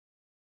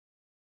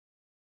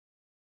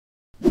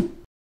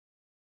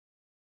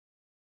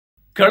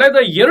ಕಳೆದ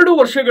 2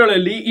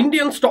 ವರ್ಷಗಳಲ್ಲಿ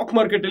Indian stock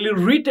market ಅಲ್ಲಿ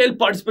ರಿಟೇಲ್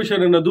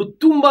ಪಾರ್ಟಿಸಿಪೇಷನ್ ಅನ್ನೋದು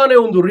ತುಂಬಾನೇ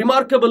ಒಂದು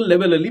ರಿಮಾರ್ಕಬಲ್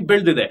ಲೆವೆಲ್ ಅಲ್ಲಿ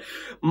ಬೆಳೆದಿದೆ.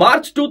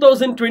 ಮಾರ್ಚ್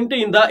 2020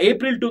 ಇಂದ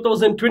ಏಪ್ರಿಲ್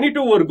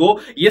 2022 ವರೆಗೂ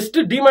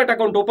ಎಷ್ಟು ಡಿಮ್ಯಾಟ್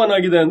ಅಕೌಂಟ್ ಓಪನ್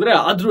ಆಗಿದೆ ಅಂದ್ರೆ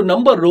ಅದ್ರ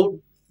ನಂಬರ್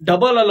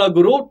ಡಬಲ್ ಅಲ್ಲ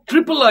ಗುರು,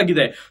 ಟ್ರಿಪಲ್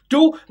ಆಗಿದೆ.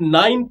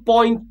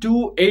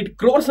 9.28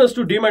 crores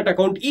ನಷ್ಟು ಡಿಮ್ಯಾಟ್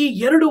ಅಕೌಂಟ್ ಈ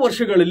 2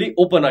 ವರ್ಷಗಳಲ್ಲಿ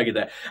ಓಪನ್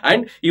ಆಗಿದೆ.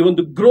 ಅಂಡ್ ಈ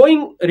ಒಂದು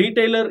ಗ್ರೋಯಿಂಗ್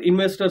ರಿಟೇಲರ್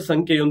ಇನ್ವೆಸ್ಟರ್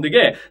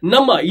ಸಂಖ್ಯೆಯೊಂದಿಗೆ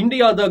ನಮ್ಮ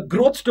ಇಂಡಿಯಾದ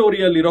ಗ್ರೋತ್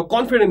ಸ್ಟೋರಿಯಲ್ಲಿರೋ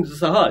ಕಾನ್ಫಿಡೆನ್ಸ್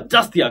ಸಹ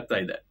ಜಾಸ್ತಿ ಆಗ್ತಾ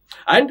ಇದೆ.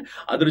 ಅಂಡ್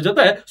ಅದ್ರ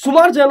ಜೊತೆ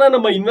ಸುಮಾರು ಜನ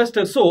ನಮ್ಮ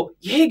ಇನ್ವೆಸ್ಟರ್ಸ್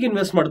ಹೇಗೆ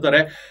ಇನ್ವೆಸ್ಟ್ ಮಾಡ್ತಾರೆ,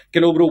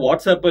 ಕೆಲವೊಬ್ರು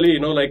ವಾಟ್ಸ್ಆಪ್ ಅಲ್ಲಿ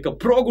ಲೈಕ್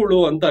ಪ್ರೋಗಳು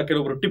ಅಂತ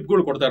ಕೆಲವೊಬ್ರು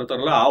ಟಿಪ್ಗಳು ಕೊಡ್ತಾ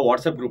ಇರ್ತಾರಲ್ಲ, ಆ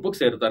ವಾಟ್ಸ್ಆಪ್ ಗ್ರೂಪ್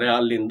ಸೇರ್ತಾರೆ,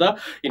 ಅಲ್ಲಿಂದ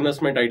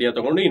ಇನ್ವೆಸ್ಟ್ಮೆಂಟ್ ಐಡಿಯಾ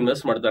ತಗೊಂಡು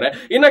ಇನ್ವೆಸ್ಟ್ ಮಾಡ್ತಾರೆ.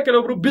 ಇನ್ನ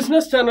ಕೆಲವೊಬ್ರು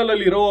ಬಿಸ್ನೆಸ್ ಚಾನಲ್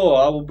ಅಲ್ಲಿ ಇರೋ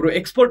ಒಬ್ರು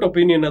ಎಕ್ಸ್ಪರ್ಟ್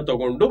ಒಪಿನಿಯನ್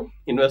ತಗೊಂಡು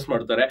ಇನ್ವೆಸ್ಟ್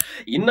ಮಾಡ್ತಾರೆ.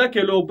 ಇನ್ನ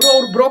ಕೆಲವೊಬ್ರು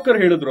ಅವ್ರು ಬ್ರೋಕರ್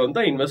ಹೇಳಿದ್ರು ಅಂತ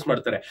ಇನ್ವೆಸ್ಟ್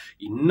ಮಾಡ್ತಾರೆ.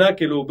 ಇನ್ನ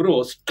ಕೆಲವೊಬ್ರು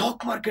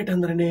ಸ್ಟಾಕ್ ಮಾರ್ಕೆಟ್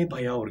ಅಂದ್ರೇನೆ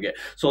ಭಯ ಅವ್ರಿಗೆ,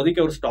 ಸೊ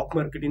ಅದಕ್ಕೆ ಅವ್ರು ಸ್ಟಾಕ್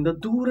ಮಾರ್ಕೆಟ್ ಇಂದ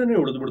ದೂರನೇ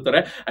ಉಳಿದು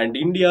ಬಿಡ್ತಾರೆ. ಅಂಡ್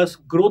ಇಂಡಿಯಾಸ್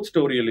ಗ್ರೋತ್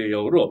ಸ್ಟೋರಿಯಲ್ಲಿ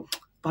ಅವರು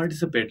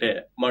ಪಾರ್ಟಿಸಿಪೇಟ್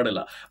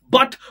ಮಾಡಲ್ಲ.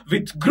 ಬಟ್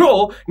ವಿತ್ ಗ್ರೋ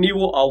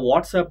ನೀವು ಆ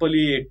ವಾಟ್ಸ್ಆಪ್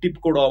ಅಲ್ಲಿ ಟಿಪ್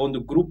ಕೊಡೋ ಆ ಒಂದು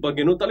ಗ್ರೂಪ್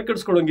ಬಗ್ಗೆನೂ ತಲೆ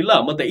ಕೆಡಿಸ್ಕೊಳ್ಳೋಂಗಿಲ್ಲ,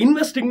 ಮತ್ತೆ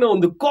ಇನ್ವೆಸ್ಟಿಂಗ್ ನ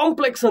ಒಂದು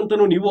ಕಾಂಪ್ಲೆಕ್ಸ್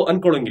ಅಂತಾನು ನೀವು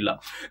ಅನ್ಕೊಳ್ಳೋಂಗಿಲ್ಲ.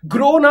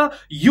 ಗ್ರೋನ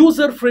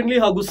ಯೂಸರ್ ಫ್ರೆಂಡ್ಲಿ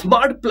ಹಾಗೂ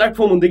ಸ್ಮಾರ್ಟ್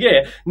ಪ್ಲಾಟ್ಫಾರ್ಮ್ ಒಂದಿಗೆ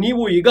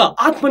ನೀವು ಈಗ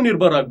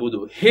ಆತ್ಮನಿರ್ಭರ ಆಗ್ಬೋದು.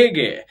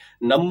 ಹೇಗೆ?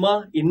 ನಮ್ಮ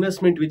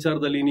ಇನ್ವೆಸ್ಟ್ಮೆಂಟ್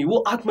ವಿಚಾರದಲ್ಲಿ ನೀವು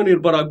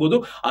ಆತ್ಮನಿರ್ಭರ ಆಗ್ಬೋದು.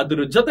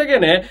 ಅದ್ರ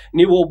ಜೊತೆಗೇನೆ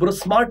ನೀವು ಒಬ್ರು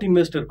ಸ್ಮಾರ್ಟ್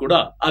ಇನ್ವೆಸ್ಟರ್ ಕೂಡ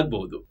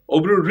ಆಗ್ಬಹುದು.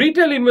 ಒಬ್ರು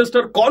ರಿಟೇಲ್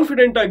ಇನ್ವೆಸ್ಟರ್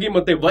ಕಾನ್ಫಿಡೆಂಟ್ ಆಗಿ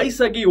ಮತ್ತೆ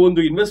ವಯಸ್ಸಾಗಿ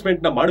ಒಂದು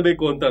ಇನ್ವೆಸ್ಟ್ಮೆಂಟ್ ನ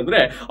ಮಾಡಬೇಕು ಅಂತಂದ್ರೆ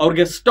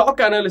ಅವ್ರಿಗೆ ಸ್ಟಾಕ್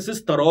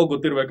ಅನಾಲಿಸಿಸ್ ತರೋ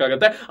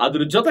ಗೊತ್ತಿರಬೇಕಾಗತ್ತೆ.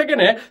 ಅದ್ರ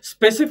ಜೊತೆಗೇನೆ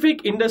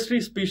ಸ್ಪೆಸಿಫಿಕ್ ಇಂಡಸ್ಟ್ರಿ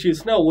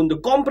ಸ್ಪೀಶೀಸ್ ನ ಒಂದು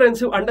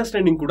ಕಾಂಪ್ರಹೆನ್ಸಿವ್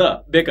ಅಂಡರ್ಸ್ಟ್ಯಾಂಡಿಂಗ್ ಕೂಡ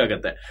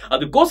ಬೇಕಾಗತ್ತೆ.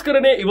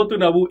 ಅದಕ್ಕೋಸ್ಕರನೇ ಇವತ್ತು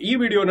ನಾವು ಈ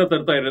ವಿಡಿಯೋನ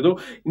ತರ್ತಾ ಇರೋದು.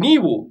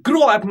 ನೀವು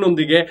ಗ್ರೋ ಆಪ್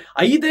ನೊಂದಿಗೆ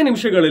 5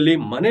 ನಿಮಿಷಗಳಲ್ಲಿ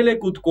ಮನೇಲೆ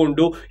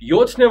ಕೂತ್ಕೊಂಡು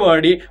ಯೋಚನೆ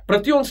ಮಾಡಿ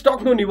ಪ್ರತಿಯೊಂದು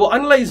ಸ್ಟಾಕ್ ನೀವು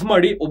ಅನಲೈಸ್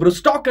ಮಾಡಿ ಒಬ್ರು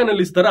ಸ್ಟಾಕ್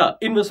ಅನಲಿಸ್ಟ್ ತರ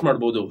ಇನ್ವೆಸ್ಟ್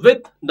ಮಾಡಬಹುದು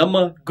ವಿತ್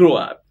ನಮ್ಮ grow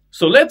app.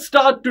 So let's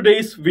start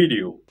today's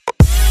video.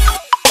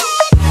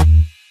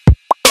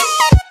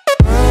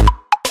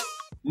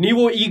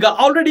 ನೀವು ಈಗ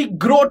ಆಲ್ರೆಡಿ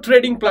ಗ್ರೋ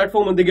ಟ್ರೇಡಿಂಗ್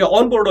ಪ್ಲಾಟ್ಫಾರ್ಮ್ ಒಂದಿಗೆ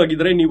ಆನ್ ಬೋರ್ಡ್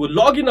ಆಗಿದ್ರೆ ನೀವು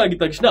ಲಾಗಿನ್ ಆಗಿದ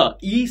ತಕ್ಷಣ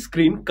ಈ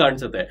ಸ್ಕ್ರೀನ್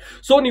ಕಾಣಿಸುತ್ತೆ.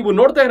 ಸೊ ನೀವು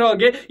ನೋಡ್ತಾ ಇರೋ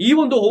ಹಾಗೆ ಈ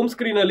ಒಂದು ಹೋಮ್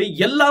ಸ್ಕ್ರೀನ್ ಅಲ್ಲಿ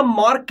ಎಲ್ಲಾ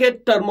ಮಾರ್ಕೆಟ್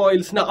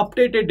ಟರ್ಮಾಯಿಲ್ಸ್ ನ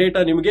ಅಪ್ಡೇಟೆಡ್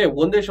ಡೇಟಾ ನಿಮಗೆ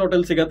ಒಂದೇ ಶಾಟ್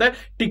ಅಲ್ಲಿ ಸಿಗುತ್ತೆ,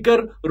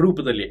 ಟಿಕರ್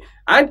ರೂಪದಲ್ಲಿ.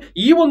 ಅಂಡ್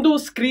ಈ ಒಂದು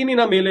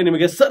ಸ್ಕ್ರೀನಿನ ಮೇಲೆ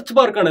ನಿಮಗೆ ಸರ್ಚ್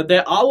ಬಾರ್ ಕಾಣುತ್ತೆ.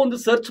 ಆ ಒಂದು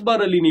ಸರ್ಚ್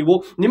ಬಾರ್ ಅಲ್ಲಿ ನೀವು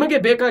ನಿಮಗೆ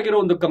ಬೇಕಾಗಿರೋ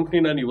ಒಂದು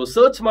ಕಂಪ್ನಿನ ನೀವು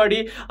ಸರ್ಚ್ ಮಾಡಿ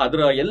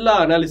ಅದರ ಎಲ್ಲಾ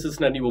ಅನಾಲಿಸಿಸ್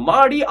ನ ನೀವು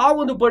ಮಾಡಿ ಆ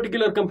ಒಂದು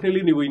ಪರ್ಟಿಕ್ಯುಲರ್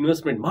ಕಂಪ್ನಿಲಿ ನೀವು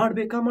ಇನ್ವೆಸ್ಟ್ಮೆಂಟ್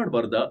ಮಾಡಬೇಕಾ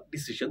ಮಾಡಬಾರ್ದಾ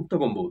ಡಿಸಿಷನ್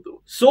ತಗೊಬಹುದು.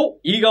 ಸೊ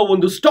ಈಗ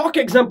ಒಂದು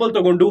ಸ್ಟಾಕ್ ಎಕ್ಸಾಂಪಲ್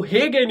ತಗೊಂಡು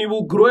ಹೇಗೆ ನೀವು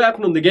ಗ್ರೋ ಆಪ್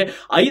ನೊಂದಿಗೆ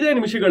 5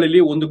 ನಿಮಿಷಗಳಲ್ಲಿ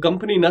ಒಂದು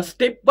ಕಂಪನಿನ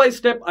ಸ್ಟೆಪ್ ಬೈ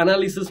ಸ್ಟೆಪ್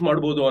ಅನಾಲಿಸಿಸ್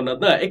ಮಾಡಬಹುದು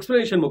ಅನ್ನೋದನ್ನ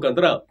ಎಕ್ಸ್ಪ್ಲನೇಷನ್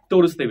ಮುಖಾಂತರ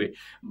ತೋರಿಸ್ತೀವಿ.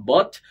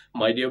 But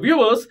my dear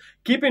viewers,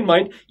 keep in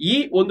mind, ಈ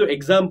ಒಂದು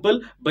ಎಕ್ಸಾಂಪಲ್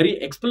ಬರೀ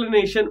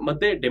ಎಕ್ಸ್ಪ್ಲನೇಷನ್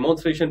ಮತ್ತೆ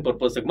ಡೆಮಾನ್ಸ್ಟ್ರೇಷನ್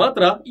ಪರ್ಪಸ್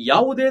ಮಾತ್ರ,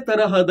 ಯಾವುದೇ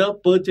ತರಹದ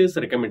ಪರ್ಚೇಸ್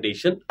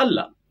ರೆಕಮೆಂಡೇಶನ್ ಅಲ್ಲ.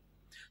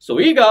 ಸೊ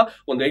ಈಗ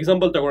ಒಂದು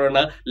ಎಕ್ಸಾಂಪಲ್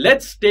ತಗೊಳ್ಳೋಣ.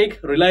 Let's take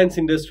Reliance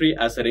industry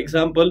as an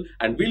example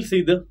and will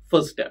see the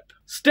first step.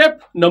 Step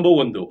number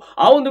 1,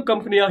 ಆ ಒಂದು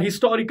ಕಂಪನಿಯ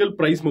ಹಿಸ್ಟಾರಿಕಲ್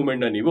ಪ್ರೈಸ್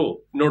ಮೂವ್ಮೆಂಟ್ ನ ನೀವು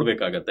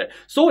ನೋಡ್ಬೇಕಾಗತ್ತೆ.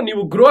 ಸೊ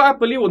ನೀವು ಗ್ರೋ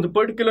ಆಪ್ ಅಲ್ಲಿ ಒಂದು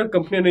ಪರ್ಟಿಕ್ಯುಲರ್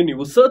ಕಂಪನಿಯನ್ನ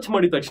ನೀವು ಸರ್ಚ್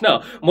ಮಾಡಿದ ತಕ್ಷಣ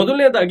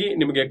ಮೊದಲನೇದಾಗಿ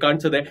ನಿಮಗೆ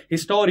ಕಾಣಿಸದೆ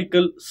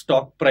historical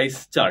stock price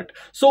chart.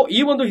 So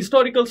ಈ ಒಂದು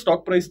ಹಿಸ್ಟಾರಿಕಲ್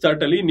ಸ್ಟಾಕ್ ಪ್ರೈಸ್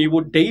ಚಾರ್ಟ್ ಅಲ್ಲಿ ನೀವು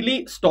ಡೈಲಿ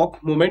ಸ್ಟಾಕ್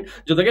ಮೂವ್ಮೆಂಟ್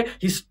ಜೊತೆಗೆ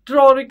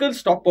ಹಿಸ್ಟಾರಿಕಲ್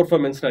ಸ್ಟಾಕ್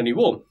ಪರ್ಫಾರ್ಮೆನ್ಸ್ ನ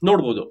ನೀವು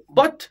ನೋಡಬಹುದು.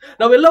 ಬಟ್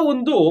ನಾವೆಲ್ಲ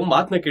ಒಂದು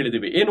ಮಾತನ್ನ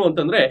ಕೇಳಿದೀವಿ, ಏನು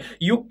ಅಂತಂದ್ರೆ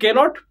you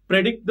cannot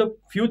predict the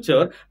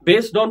future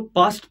based on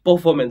past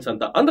performance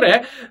ಅಂತ. ಅಂದ್ರೆ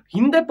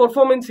ಹಿಂದೆ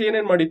ಪರ್ಫಾರ್ಮೆನ್ಸ್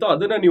ಏನೇನ್ ಮಾಡಿತ್ತೋ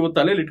ಅದನ್ನ ನೀವು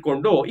ತಲೆಯಲ್ಲಿ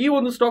ಇಟ್ಕೊಂಡು ಈ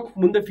ಒಂದು ಸ್ಟಾಕ್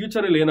ಮುಂದೆ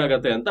ಫ್ಯೂಚರ್ ಅಲ್ಲಿ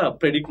ಏನಾಗುತ್ತೆ ಅಂತ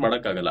ಪ್ರೆಡಿಕ್ಟ್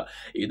ಮಾಡಕ್ಕಾಗಲ್ಲ.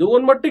 ಇದು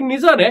ಒಂದ್ ಮಟ್ಟಿಗೆ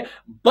ನಿಜಾನೇ,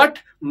 ಬಟ್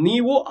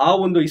ನೀವು ಆ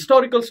ಒಂದು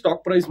ಹಿಸ್ಟಾರಿಕಲ್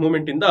ಸ್ಟಾಕ್ ಪ್ರೈಸ್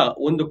ಮೂವ್ಮೆಂಟ್ ಇಂದ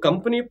ಒಂದು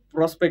ಕಂಪನಿ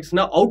ಪ್ರಾಸ್ಪೆಕ್ಟ್ಸ್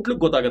ನ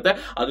ಔಟ್ಲುಕ್ ಗೊತ್ತಾಗುತ್ತೆ.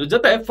 ಅದ್ರ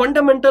ಜೊತೆ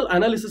ಫಂಡಮೆಂಟಲ್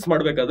ಅನಾಲಿಸಿಸ್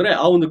ಮಾಡಬೇಕಾದ್ರೆ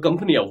ಆ ಒಂದು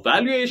ಕಂಪನಿಯ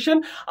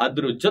ವ್ಯಾಲ್ಯೂಯೇಷನ್,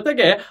 ಅದ್ರ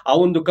ಜೊತೆಗೆ ಆ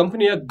ಒಂದು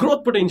ಕಂಪನಿಯ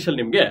ಗ್ರೋತ್ ಪೊಟೆನ್ಷಿಯಲ್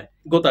ನಿಮ್ಗೆ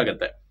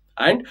ಗೊತ್ತಾಗುತ್ತೆ.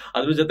 ಅಂಡ್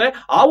ಅದ್ರ ಜೊತೆ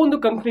ಆ ಒಂದು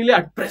ಕಂಪನಿಲಿ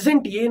ಅಟ್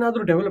ಪ್ರೆಸೆಂಟ್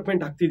ಏನಾದ್ರೂ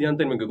ಡೆವಲಪ್ಮೆಂಟ್ ಆಗ್ತಿದೆಯಾ ಅಂತ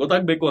ನಿಮಗೆ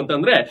ಗೊತ್ತಾಗಬೇಕು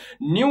ಅಂತಂದ್ರೆ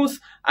ನ್ಯೂಸ್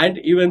ಅಂಡ್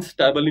ಇವೆಂಟ್ಸ್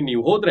ಟ್ಯಾಬ್ ಅಲ್ಲಿ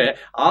ನೀವು ಹೋದ್ರೆ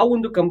ಆ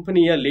ಒಂದು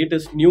ಕಂಪನಿಯ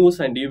ಲೇಟೆಸ್ಟ್ ನ್ಯೂಸ್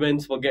ಅಂಡ್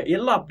ಇವೆಂಟ್ಸ್ ಬಗ್ಗೆ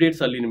ಎಲ್ಲ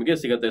ಅಪ್ಡೇಟ್ಸ್ ಅಲ್ಲಿ ನಿಮಗೆ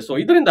ಸಿಗುತ್ತೆ. ಸೊ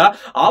ಇದರಿಂದ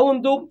ಆ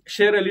ಒಂದು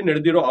ಶೇರ್ ಅಲ್ಲಿ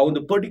ನಡೆದಿರೋ ಆ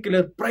ಒಂದು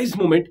ಪರ್ಟಿಕ್ಯುಲರ್ ಪ್ರೈಸ್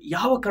ಮೂವ್ಮೆಂಟ್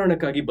ಯಾವ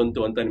ಕಾರಣಕ್ಕಾಗಿ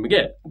ಬಂತು ಅಂತ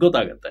ನಿಮಗೆ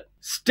ಗೊತ್ತಾಗುತ್ತೆ.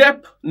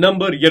 Step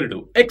number 2,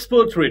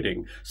 expert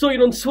rating. So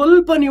ಇನ್ನೊಂದು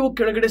ಸ್ವಲ್ಪ ನೀವು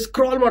ಕೆಳಗಡೆ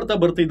ಸ್ಕ್ರಾಲ್ ಮಾಡ್ತಾ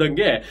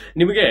ಬರ್ತಿದ್ದಂಗೆ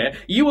ನಿಮಗೆ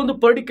ಈ ಒಂದು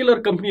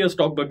ಪರ್ಟಿಕ್ಯುಲರ್ ಕಂಪನಿಯ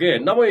ಸ್ಟಾಕ್ ಬಗ್ಗೆ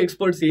ನಮ್ಮ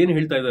ಎಕ್ಸ್ಪರ್ಟ್ಸ್ ಏನ್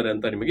ಹೇಳ್ತಾ ಇದ್ದಾರೆ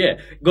ಅಂತ ನಿಮಗೆ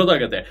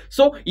ಗೊತ್ತಾಗುತ್ತೆ.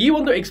 ಸೊ ಈ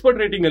ಒಂದು ಎಕ್ಸ್ಪರ್ಟ್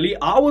ರೇಟಿಂಗ್ ಅಲ್ಲಿ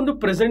ಆ ಒಂದು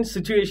ಪ್ರೆಸೆಂಟ್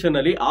ಸಿಚುಯೇಷನ್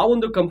ಅಲ್ಲಿ ಆ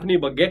ಒಂದು ಕಂಪನಿ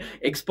ಬಗ್ಗೆ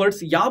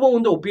ಎಕ್ಸ್ಪರ್ಟ್ಸ್ ಯಾವ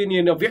ಒಂದು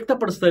ಒಪಿನಿಯನ್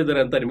ವ್ಯಕ್ತಪಡಿಸ್ತಾ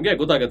ಇದ್ದಾರೆ ಅಂತ ನಿಮಗೆ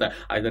ಗೊತ್ತಾಗುತ್ತೆ.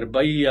 ಐದರ್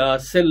ಬೈ,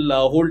 ಸೆಲ್,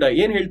 ಹೋಲ್ಡ್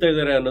ಏನ್ ಹೇಳ್ತಾ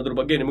ಇದ್ದಾರೆ ಅನ್ನೋದ್ರ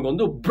ಬಗ್ಗೆ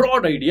ನಿಮಗೊಂದು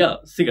ಬ್ರಾಡ್ ಐಡಿಯಾ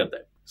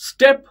ಸಿಗತ್ತೆ.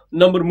 Step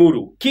number 3,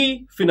 key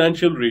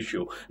financial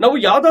ratio. ನಾವು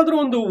ಯಾವ್ದಾದ್ರೂ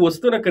ಒಂದು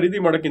ವಸ್ತುನ ಖರೀದಿ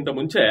ಮಾಡೋಕ್ಕಿಂತ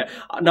ಮುಂಚೆ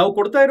ನಾವು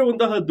ಕೊಡ್ತಾ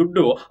ಇರುವಂತಹ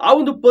ದುಡ್ಡು ಆ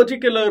ಒಂದು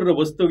ಪರ್ಟಿಕ್ಯುಲರ್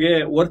ವಸ್ತುಗೆ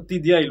ವರ್ತ್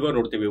ಇದೆಯಾ ಇಲ್ವಾ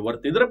ನೋಡ್ತೀವಿ.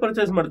 ವರ್ತ್ ಇದ್ರೆ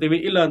ಪರ್ಚೇಸ್ ಮಾಡ್ತೀವಿ,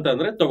 ಇಲ್ಲ ಅಂತ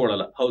ಅಂದ್ರೆ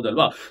ತಗೊಳ್ಳಲ್ಲ,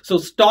 ಹೌದಲ್ವಾ? ಸೊ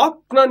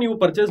ಸ್ಟಾಕ್ ನ ನೀವು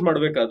ಪರ್ಚೇಸ್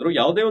ಮಾಡಬೇಕಾದ್ರೂ,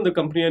 ಯಾವುದೇ ಒಂದು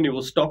ಕಂಪನಿಯ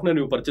ನೀವು ಸ್ಟಾಕ್ ನ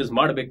ನೀವು ಪರ್ಚೇಸ್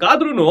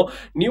ಮಾಡಬೇಕಾದ್ರೂ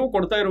ನೀವು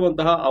ಕೊಡ್ತಾ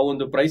ಇರುವಂತಹ ಆ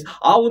ಒಂದು ಪ್ರೈಸ್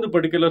ಆ ಒಂದು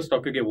ಪರ್ಟಿಕ್ಯುಲರ್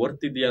ಸ್ಟಾಕ್ ಗೆ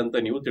ವರ್ತ್ ಇದೆಯಾ ಅಂತ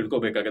ನೀವು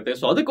ತಿಳ್ಕೊಬೇಕಾಗತ್ತೆ.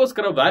 ಸೊ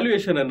ಅದಕ್ಕೋಸ್ಕರ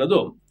ವ್ಯಾಲ್ಯೂಯೇಷನ್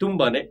ಅನ್ನೋದು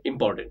ತುಂಬಾನೇ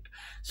ಇಂಪಾರ್ಟೆಂಟ್.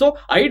 ಸೊ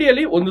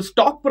ಐಡಿಯಲಿ ಒಂದು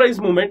ಸ್ಟಾಕ್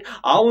ಪ್ರೈಸ್ ಮೂವ್ಮೆಂಟ್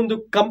ಆ ಒಂದು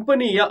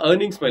ಕಂಪನಿಯ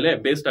ಅರ್ನಿಂಗ್ಸ್ ಮೇಲೆ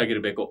ಬೇಸ್ಡ್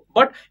ಆಗಿರಬೇಕು.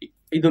 ಬಟ್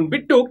ಇದನ್ನ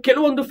ಬಿಟ್ಟು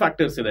ಕೆಲವೊಂದು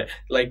ಫ್ಯಾಕ್ಟರ್ಸ್ ಇದೆ,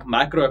 ಲೈಕ್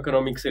ಮ್ಯಾಕ್ರೋ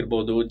ಎಕನಾಮಿಕ್ಸ್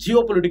ಇರ್ಬೋದು,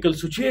 ಜಿಯೋ ಪೊಲಿಟಿಕಲ್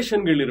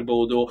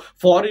ಸಿಚುಯೇಷನ್ಗಳಿರ್ಬೋದು,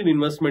 ಫಾರಿನ್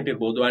ಇನ್ವೆಸ್ಟ್ಮೆಂಟ್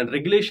ಇರ್ಬೋದು ಅಂಡ್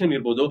ರೆಗ್ಯುಲೇಷನ್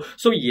ಇರ್ಬೋದು.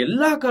 ಸೊ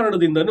ಎಲ್ಲಾ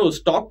ಕಾರಣದಿಂದನೂ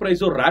ಸ್ಟಾಕ್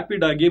ಪ್ರೈಸ್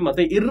ರ್ಯಾಪಿಡ್ ಆಗಿ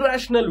ಮತ್ತೆ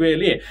ಇರ್ರಾಷನಲ್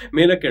ವೇಲಿ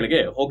ಮೇಲೆ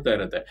ಕೆಳಗೆ ಹೋಗ್ತಾ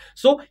ಇರುತ್ತೆ.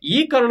 ಸೊ ಈ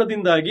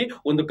ಕಾರಣದಿಂದಾಗಿ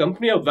ಒಂದು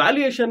ಕಂಪನಿಯ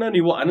ವ್ಯಾಲ್ಯೂಯೇಷನ್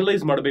ನೀವು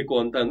ಅನಲೈಸ್ ಮಾಡಬೇಕು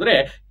ಅಂತ ಅಂದ್ರೆ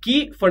ಕೀ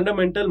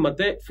ಫಂಡಮೆಂಟಲ್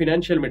ಮತ್ತೆ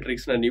ಫಿನಾನ್ಷಿಯಲ್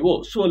ಮೆಟ್ರಿಕ್ಸ್ ನ ನೀವು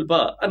ಸ್ವಲ್ಪ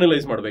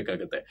ಅನಲೈಸ್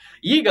ಮಾಡಬೇಕಾಗುತ್ತೆ.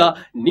 ಈಗ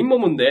ನಿಮ್ಮ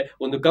ಮುಂದೆ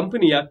ಒಂದು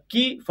ಕಂಪನಿಯ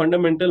ಕೀ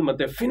ಫಂಡಮೆಂಟಲ್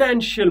ಮತ್ತೆ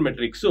ಫಿನಾನ್ಷಿಯಲ್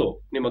ಮೆಟ್ರಿಕ್ಸ್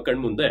ನಿಮ್ಮ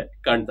ಕಣ್ಮುಂದೆ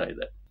ಕಾಣ್ತಾ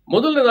ಇದೆ.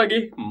 ಮೊದಲನೇದಾಗಿ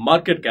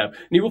ಮಾರ್ಕೆಟ್ ಕ್ಯಾಪ್.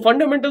 ನೀವು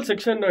ಫಂಡಮೆಂಟಲ್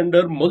ಸೆಕ್ಷನ್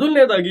ಅಂಡರ್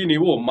ಮೊದಲನೇದಾಗಿ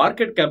ನೀವು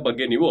ಮಾರ್ಕೆಟ್ ಕ್ಯಾಪ್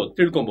ಬಗ್ಗೆ ನೀವು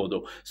ತಿಳ್ಕೊಬಹುದು.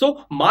 ಸೊ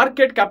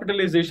ಮಾರ್ಕೆಟ್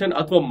ಕ್ಯಾಪಿಟಲೈಸೇಷನ್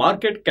ಅಥವಾ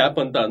ಮಾರ್ಕೆಟ್ ಕ್ಯಾಪ್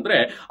ಅಂತ ಅಂದ್ರೆ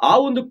ಆ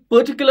ಒಂದು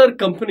ಪರ್ಟಿಕ್ಯುಲರ್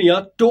ಕಂಪನಿಯ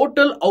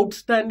ಟೋಟಲ್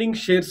ಔಟ್ಸ್ಟ್ಯಾಂಡಿಂಗ್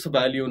ಶೇರ್ಸ್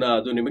ವ್ಯಾಲ್ಯೂನ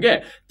ಅದು ನಿಮಗೆ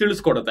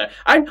ತಿಳಿಸ್ಕೊಡುತ್ತೆ.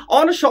 ಅಂಡ್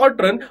ಆನ್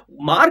ಶಾರ್ಟ್ ರನ್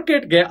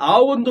ಮಾರ್ಕೆಟ್ಗೆ ಆ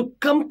ಒಂದು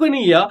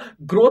ಕಂಪನಿಯ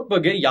ಗ್ರೋತ್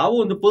ಬಗ್ಗೆ ಯಾವ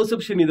ಒಂದು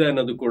ಪರ್ಸೆಪ್ಷನ್ ಇದೆ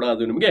ಅನ್ನೋದು ಕೂಡ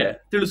ಅದು ನಿಮಗೆ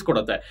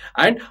ತಿಳಿಸ್ಕೊಡುತ್ತೆ.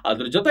 ಅಂಡ್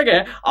ಅದ್ರ ಜೊತೆಗೆ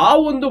ಆ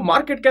ಒಂದು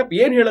ಮಾರ್ಕೆಟ್ ಕ್ಯಾಪ್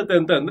ಏನ್ ಹೇಳುತ್ತೆ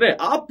ಅಂತ ಅಂದ್ರೆ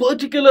ಆ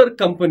ಪರ್ಟಿಕ್ಯುಲರ್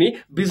ಕಂಪನಿ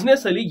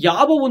ಬಿಸ್ನೆಸ್ ಅಲ್ಲಿ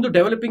ಯಾವ ಒಂದು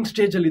ಡೆವಲಪಿಂಗ್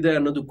ಸ್ಟೇಜ್ ಅಲ್ಲಿ ಇದೆ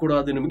ಅನ್ನೋದು ಕೂಡ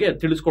ಅದು ನಿಮಗೆ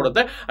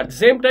ತಿಳಿಸ್ಕೊಡುತ್ತೆ. ಅಟ್ ದ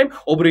ಸೇಮ್ ಟೈಮ್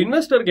ಒಬ್ಬರು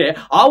ಇನ್ವೆಸ್ಟರ್ಗೆ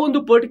ಆ ಒಂದು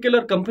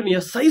ಪರ್ಟಿಕ್ಯುಲರ್ ಕಂಪನಿಯ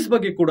ಸೈಜ್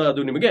ಬಗ್ಗೆ ಕೂಡ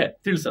ಅದು ನಿಮಗೆ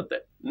ತಿಳಿಸುತ್ತೆ.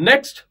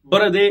 ನೆಕ್ಸ್ಟ್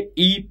ಬರದೆ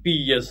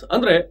EPS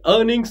ಅಂದ್ರೆ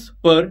earnings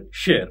per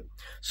share.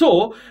 So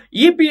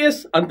EPS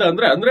ಅಂತ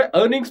ಅಂದ್ರೆ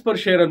ಅರ್ನಿಂಗ್ಸ್ ಪರ್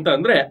ಶೇರ್ ಅಂತ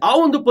ಅಂದ್ರೆ ಆ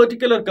ಒಂದು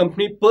particular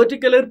company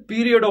particular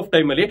period of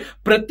time ಅಲ್ಲಿ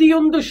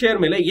ಪ್ರತಿಯೊಂದು ಶೇರ್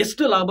ಮೇಲೆ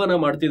ಎಷ್ಟು ಲಾಭನ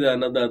ಮಾಡ್ತಿದೆ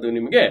ಅನ್ನೋದು ಅದು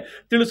ನಿಮಗೆ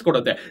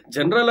ತಿಳಿಸ್ಕೊಡುತ್ತೆ.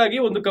 ಜನರಲ್ ಆಗಿ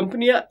ಒಂದು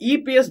ಕಂಪನಿಯ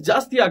EPS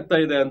ಜಾಸ್ತಿ ಆಗ್ತಾ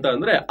ಇದೆ ಅಂತ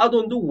ಅಂದ್ರೆ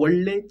ಅದೊಂದು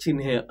ಒಳ್ಳೆ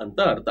ಚಿಹ್ನೆ ಅಂತ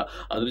ಅರ್ಥ.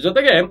 ಅದ್ರ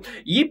ಜೊತೆಗೆ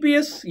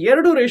EPS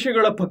 2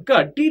 ರೇಷಿಯೋಗಳ ಪಕ್ಕ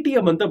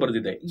TTM ಅಂತ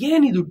ಬರೆದಿದೆ.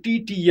 ಏನಿದು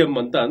TTM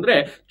ಅಂತ ಅಂದ್ರೆ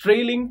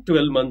ಟ್ರೈಲಿಂಗ್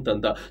 12 ಮಂತ್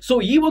ಅಂತ. ಸೊ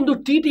ಈ ಒಂದು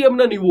TTM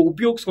ನ ನೀವು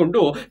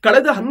ಉಪಯೋಗಿಸಿಕೊಂಡು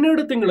ಕಳೆದ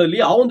 12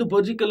 ತಿಂಗಳಲ್ಲಿ ಆ ಒಂದು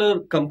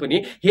ಪರ್ಟಿಕ್ಯುಲರ್ ಕಂಪನಿ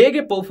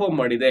ಹೇಗೆ ಪರ್ಫಾರ್ಮ್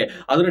ಮಾಡಿದೆ,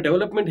 ಅದರ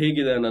ಡೆವಲಪ್ಮೆಂಟ್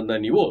ಹೇಗಿದೆ ಅನ್ನೋದನ್ನ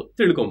ನೀವು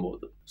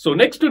ತಿಳ್ಕೊಬಹುದು. ಸೊ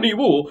ನೆಕ್ಸ್ಟ್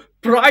ನೀವು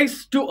ಪ್ರೈಸ್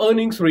ಟು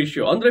ಅರ್ನಿಂಗ್ಸ್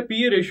ರೇಷಿಯೋ ಅಂದ್ರೆ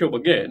PE ರೇಷಿಯೋ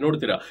ಬಗ್ಗೆ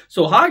ನೋಡ್ತೀರಾ.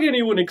 ಸೊ ಹಾಗೆ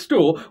ನೀವು ನೆಕ್ಸ್ಟ್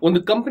ಒಂದು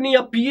ಕಂಪನಿಯ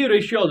PE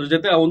ರೇಷಿಯೋ ಅದ್ರ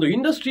ಜೊತೆ ಆ ಒಂದು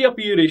ಇಂಡಸ್ಟ್ರಿಯ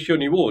PE ರೇಷಿಯೋ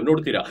ನೀವು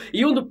ನೋಡ್ತೀರಾ.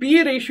 ಈ ಒಂದು PE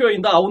ರೇಷಿಯೋ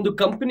ಇಂದ ಆ ಒಂದು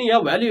ಕಂಪನಿಯ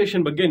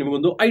ವ್ಯಾಲ್ಯೂಯೇಷನ್ ಬಗ್ಗೆ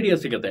ನಿಮಗೊಂದು ಐಡಿಯಾ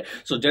ಸಿಗುತ್ತೆ.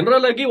 ಸೊ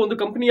ಜನರಲ್ ಆಗಿ ಒಂದು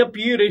ಕಂಪನಿಯ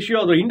PE ರೇಷಿಯೋ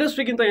ಅದರ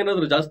ಇಂಡಸ್ಟ್ರಿಗಿಂತ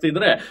ಏನಾದ್ರೂ ಜಾಸ್ತಿ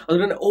ಇದ್ರೆ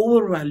ಅದನ್ನ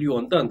ಓವರ್ ವ್ಯಾಲ್ಯೂ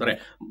ಅಂತ ಅಂತಾರೆ.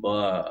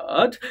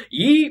 ಬಟ್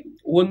ಈ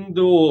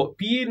ಒಂದು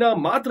PE ನ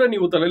ಮಾತ್ರ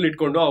ನೀವು ತಲೆಯಲ್ಲಿ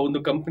ಇಟ್ಕೊಂಡು ಆ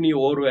ಒಂದು ಕಂಪನಿ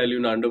ಓವರ್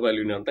ವ್ಯಾಲ್ಯೂನ ಅಂಡರ್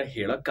ವ್ಯಾಲ್ಯೂನ ಅಂತ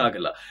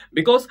ಹೇಳಕ್ಕಾಗಲ್ಲ.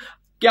 ಬಿಕಾಸ್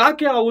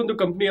ಯಾಕೆ ಆ ಒಂದು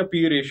ಕಂಪನಿಯ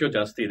PE ರೇಷಿಯೋ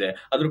ಜಾಸ್ತಿ ಇದೆ,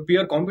 ಅದ್ರ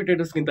ಪಿಯರ್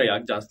ಕಾಂಪಿಟೇಟರ್ಸ್ ಗಿಂತ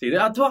ಯಾಕೆ ಜಾಸ್ತಿ ಇದೆ,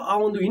 ಅಥವಾ ಆ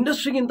ಒಂದು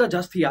ಇಂಡಸ್ಟ್ರಿಗಿಂತ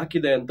ಜಾಸ್ತಿ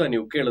ಯಾಕಿದೆ ಅಂತ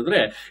ನೀವು ಕೇಳಿದ್ರೆ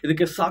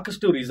ಇದಕ್ಕೆ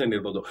ಸಾಕಷ್ಟು ರೀಸನ್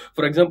ಇರ್ಬೋದು.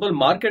 ಫಾರ್ ಎಕ್ಸಾಂಪಲ್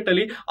ಮಾರ್ಕೆಟ್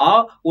ಅಲ್ಲಿ ಆ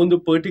ಒಂದು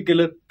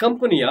ಪರ್ಟಿಕ್ಯುಲರ್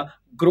ಕಂಪನಿಯ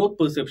ಗ್ರೋತ್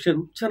ಪರ್ಸೆಪ್ಷನ್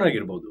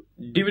ಚೆನ್ನಾಗಿರ್ಬೋದು.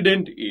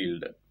 ಡಿವಿಡೆಂಡ್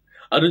ಈಲ್ಡ್,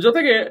 ಅದ್ರ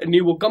ಜೊತೆಗೆ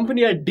ನೀವು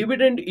ಕಂಪನಿಯ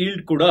ಡಿವಿಡೆಂಡ್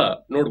ಈಲ್ಡ್ ಕೂಡ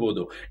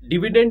ನೋಡಬಹುದು.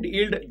 ಡಿವಿಡೆಂಡ್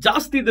ಈಲ್ಡ್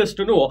ಜಾಸ್ತಿ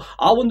ಇದ್ದಷ್ಟು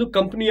ಆ ಒಂದು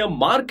ಕಂಪನಿಯ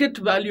ಮಾರ್ಕೆಟ್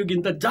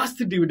ವ್ಯಾಲ್ಯೂಗಿಂತ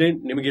ಜಾಸ್ತಿ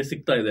ಡಿವಿಡೆಂಡ್ ನಿಮಗೆ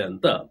ಸಿಗ್ತಾ ಇದೆ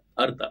ಅಂತ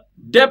ಅರ್ಥ.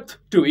 ಡೆಪ್ತ್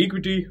ಟು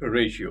ಈಕ್ವಿಟಿ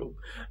ರೇಷಿಯೋ,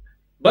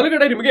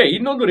 ಬಲಗಡೆ ನಿಮಗೆ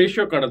ಇನ್ನೊಂದು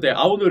ರೇಷಿಯೋ ಕಾಣುತ್ತೆ.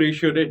 ಆ ಒಂದು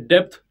ರೇಷಿಯೋನೇ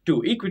ಡೆಪ್ತ್ ಟು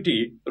ಈಕ್ವಿಟಿ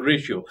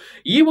ರೇಷಿಯೋ.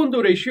 ಈ ಒಂದು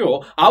ರೇಷಿಯೋ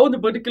ಆ ಒಂದು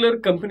ಪರ್ಟಿಕ್ಯುಲರ್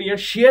ಕಂಪನಿಯ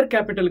ಶೇರ್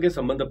ಕ್ಯಾಪಿಟಲ್ಗೆ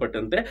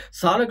ಸಂಬಂಧಪಟ್ಟಂತೆ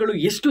ಸಾಲಗಳು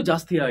ಎಷ್ಟು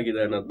ಜಾಸ್ತಿ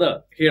ಆಗಿದೆ ಅನ್ನೋದನ್ನ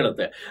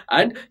ಹೇಳುತ್ತೆ.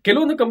 ಅಂಡ್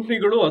ಕೆಲವೊಂದು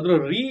ಕಂಪನಿಗಳು ಅದರ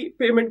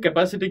ರೀಪೇಮೆಂಟ್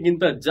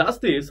ಕೆಪಾಸಿಟಿಗಿಂತ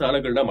ಜಾಸ್ತಿ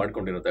ಸಾಲಗಳನ್ನ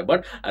ಮಾಡ್ಕೊಂಡಿರುತ್ತೆ.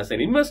 ಬಟ್ ಆಸ್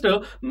ಎನ್ ಇನ್ವೆಸ್ಟರ್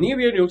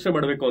ನೀವೇನು ಯೋಚನೆ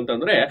ಮಾಡಬೇಕು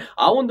ಅಂತಂದ್ರೆ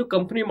ಆ ಒಂದು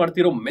ಕಂಪನಿ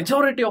ಮಾಡ್ತಿರೋ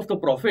ಮೆಜಾರಿಟಿ ಆಫ್ ದ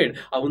ಪ್ರಾಫಿಟ್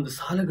ಆ ಒಂದು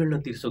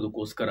ಸಾಲಗಳನ್ನ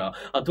ತೀರ್ಸೋದಕ್ಕೋಸ್ಕರ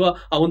ಅಥವಾ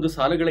ಆ ಒಂದು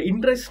ಸಾಲಗಳ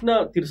ಇಂಟ್ರೆಸ್ಟ್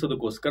ನ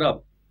ತೀರ್ಸೋದಕ್ಕೋಸ್ಕರ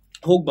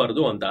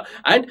ಹೋಗಬಾರದು ಅಂತ.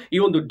 ಅಂಡ್ ಈ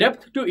ಒಂದು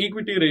ಡೆಪ್ತ್ ಟು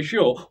ಈಕ್ವಿಟಿ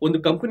ರೇಷಿಯೋ ಒಂದು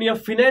ಕಂಪನಿಯ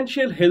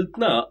ಫಿನಾನ್ಷಿಯಲ್ ಹೆಲ್ತ್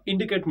ನ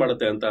ಇಂಡಿಕೇಟ್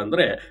ಮಾಡುತ್ತೆ ಅಂತ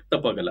ಅಂದ್ರೆ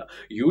ತಪ್ಪಾಗಲ್ಲ.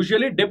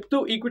 Usually depth to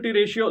equity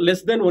ratio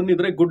less than 1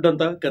 ಇದ್ರೆ ಗುಡ್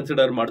ಅಂತ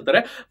ಕನ್ಸಿಡರ್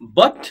ಮಾಡ್ತಾರೆ.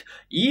 ಬಟ್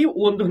ಈ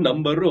ಒಂದು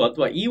ನಂಬರ್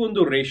ಅಥವಾ ಈ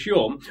ಒಂದು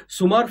ರೇಷಿಯೋ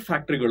ಸುಮಾರು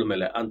ಫ್ಯಾಕ್ಟರಿಗಳ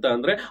ಮೇಲೆ ಅಂತ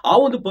ಅಂದ್ರೆ ಆ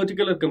ಒಂದು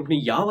ಪರ್ಟಿಕ್ಯುಲರ್ ಕಂಪನಿ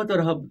ಯಾವ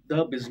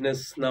ತರಹದ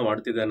ಬಿಸ್ನೆಸ್ ನ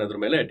ಮಾಡ್ತಿದೆ ಅನ್ನೋದ್ರ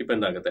ಮೇಲೆ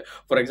ಡಿಪೆಂಡ್ ಆಗುತ್ತೆ.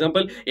 ಫಾರ್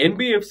ಎಕ್ಸಾಂಪಲ್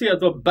NBFC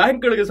ಅಥವಾ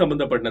ಬ್ಯಾಂಕ್ ಗಳಿಗೆ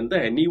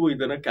ಸಂಬಂಧಪಟ್ಟಂತೆ ನೀವು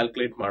ಇದನ್ನ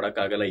ಕ್ಯಾಲ್ಕುಲೇಟ್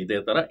ಮಾಡಕ್ಕಾಗಲ್ಲ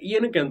ಇದೇ ತರ.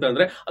 ಏನಕ್ಕೆ ಅಂತ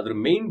ಅಂದ್ರೆ ಅದ್ರ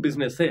ಮೇನ್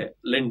ಬಿಸ್ನೆಸ್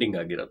ಲೆಂಡಿಂಗ್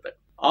ಆಗಿರುತ್ತೆ.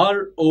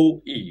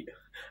 ROE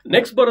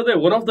ನೆಕ್ಸ್ಟ್ ಬರೋದೆ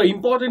one of the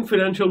important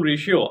financial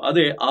ratio,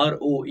 ಅದೇ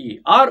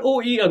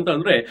ROE ಅಂತ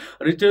ಅಂದ್ರೆ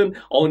ರಿಟರ್ನ್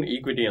ಆನ್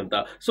ಈಕ್ವಿಟಿ ಅಂತ.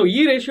 ಸೊ ಈ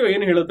ರೇಷಿಯೋ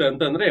ಏನ್ ಹೇಳುತ್ತೆ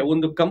ಅಂತಂದ್ರೆ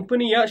ಒಂದು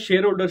ಕಂಪನಿಯ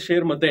ಶೇರ್ ಹೋಲ್ಡರ್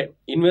ಶೇರ್ ಮತ್ತೆ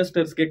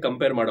ಇನ್ವೆಸ್ಟರ್ಸ್ ಗೆ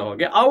ಕಂಪೇರ್ ಮಾಡೋ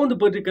ಹಾಗೆ ಆ ಒಂದು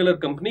ಪರ್ಟಿಕ್ಯುಲರ್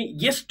ಕಂಪನಿ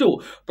ಎಷ್ಟು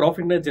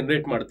ಪ್ರಾಫಿಟ್ ನ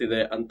ಜನರೇಟ್ ಮಾಡ್ತಿದೆ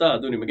ಅಂತ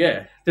ಅದು ನಿಮಗೆ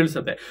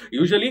ತಿಳಿಸುತ್ತೆ.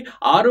 ಯೂಶಲಿ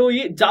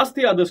ROE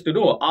ಜಾಸ್ತಿ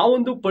ಆದಷ್ಟು ಆ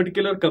ಒಂದು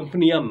ಪರ್ಟಿಕ್ಯುಲರ್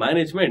ಕಂಪನಿಯ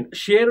ಮ್ಯಾನೇಜ್ಮೆಂಟ್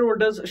ಶೇರ್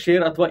ಹೋಲ್ಡರ್ಸ್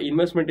ಶೇರ್ ಅಥವಾ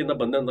ಇನ್ವೆಸ್ಟ್ಮೆಂಟ್ ಇಂದ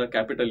ಬಂದಂತ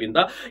ಕ್ಯಾಪಿಟಲ್ ಇಂದ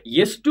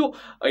ಎಷ್ಟು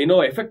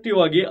ಎಫೆಕ್ಟಿವ್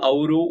ಆಗಿ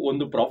ಅವರು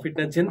ಒಂದು ಪ್ರಾಫಿಟ್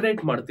ನ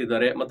ಜನರೇಟ್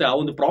ಮಾಡ್ತಿದ್ದಾರೆ ಮತ್ತೆ ಆ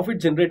ಒಂದು ಪ್ರಾಫಿಟ್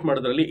ಜನರೇಟ್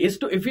ಮಾಡೋದ್ರಲ್ಲಿ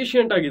ಎಷ್ಟು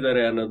ಎಫಿಷಿಯಂಟ್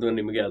ಆಗಿದ್ದಾರೆ ಅನ್ನೋದು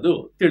ನಿಮಗೆ ಅದು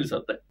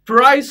ತಿಳಿಸುತ್ತೆ.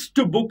 Price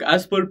to book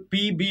as per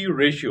PB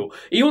ratio,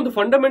 ಈ ಒಂದು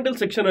ಫಂಡಮೆಂಟಲ್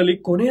ಸೆಕ್ಷನ್ ಅಲ್ಲಿ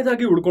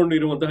ಕೊನೆಯದಾಗಿ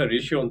ಉಳ್ಕೊಂಡಿರುವಂತಹ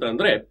ರೇಷಿಯೋ ಅಂತ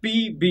ಅಂದ್ರೆ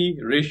PB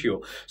ರೇಷಿಯೋ.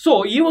 ಸೊ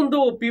ಈ ಒಂದು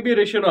PB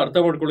ರೇಷಿಯೋನ ಅರ್ಥ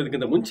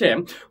ಮಾಡ್ಕೊಳ್ಳೋದಕ್ಕಿಂತ ಮುಂಚೆ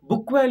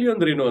ಬುಕ್ ವ್ಯಾಲ್ಯೂ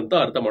ಅಂದ್ರೆ ಏನು ಅಂತ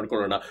ಅರ್ಥ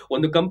ಮಾಡ್ಕೊಳ್ಳೋಣ.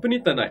 ಒಂದು ಕಂಪನಿ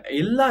ತನ್ನ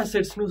ಎಲ್ಲಾ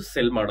ಅಸೆಟ್ಸ್ ನು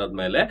ಸೆಲ್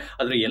ಮಾಡಾದ್ಮೇಲೆ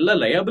ಅದ್ರ ಎಲ್ಲ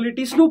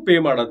ಲಯಬಿಲಿಟೀಸ್ ನು ಪೇ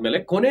ಮಾಡಾದ್ಮೇಲೆ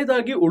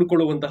ಕೊನೆಯದಾಗಿ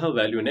ಉಳ್ಕೊಳ್ಳುವಂತಹ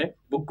ವ್ಯಾಲ್ಯೂನೇ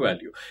ಬುಕ್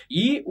ವ್ಯಾಲ್ಯೂ.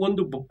 ಈ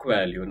ಒಂದು ಬುಕ್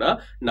ವ್ಯಾಲ್ಯೂನ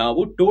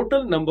ನಾವು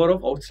total number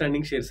of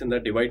outstanding shares ಇಂದ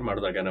ಡಿವೈಡ್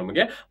ಮಾಡಿದಾಗ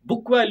ನಮಗೆ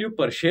ಬುಕ್ ವ್ಯಾಲ್ಯೂ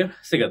ಪರ್ ಶೇರ್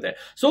ಸಿಗುತ್ತೆ.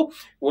 ಸೊ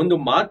ಒಂದು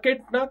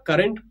ಮಾರ್ಕೆಟ್ ನ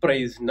ಕರೆಂಟ್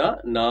ಪ್ರೈಸ್ ನ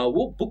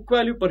ನಾವು ಬುಕ್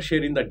ವ್ಯಾಲ್ಯೂ ಪರ್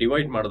ಶೇರ್ ಇಂದ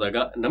ಡಿವೈಡ್ ಮಾಡಿದಾಗ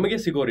ನಮಗೆ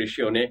ಸಿಗೋ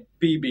ರೇಷಿಯೋನೇ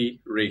PB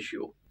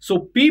ratio. So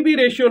P B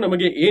ratio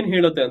ನಮಗೆ ಏನ್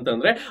ಹೇಳುತ್ತೆ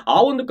ಅಂತಂದ್ರೆ ಆ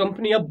ಒಂದು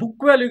ಕಂಪನಿಯ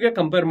ಬುಕ್ ವ್ಯಾಲ್ಯೂಗೆ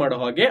ಕಂಪೇರ್ ಮಾಡೋ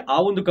ಹಾಗೆ ಆ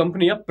ಒಂದು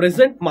ಕಂಪನಿಯ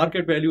ಪ್ರೆಸೆಂಟ್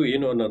ಮಾರ್ಕೆಟ್ ವ್ಯಾಲ್ಯೂ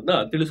ಏನು ಅನ್ನೋದನ್ನ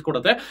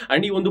ತಿಳಿಸ್ಕೊಡುತ್ತೆ.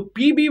 ಅಂಡ್ ಈ ಒಂದು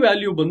ಪಿ ಬಿ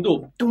ವ್ಯಾಲ್ಯೂ ಬಂದು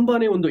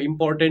ತುಂಬಾನೇ ಒಂದು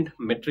ಇಂಪಾರ್ಟೆಂಟ್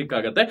ಮೆಟ್ರಿಕ್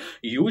ಆಗುತ್ತೆ.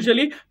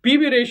 Usually P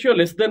B ratio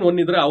less than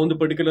 1 ಇದ್ರೆ ಆ ಒಂದು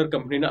ಪರ್ಟಿಕ್ಯುಲರ್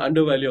ಕಂಪನಿನ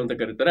ಅಂಡರ್ ವ್ಯಾಲ್ಯೂ ಅಂತ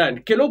ಕರೀತಾರೆ. ಅಂಡ್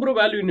ಕೆಲವೊಬ್ರು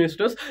ವ್ಯಾಲ್ಯೂ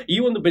ಇನ್ವೆಸ್ಟರ್ಸ್ ಈ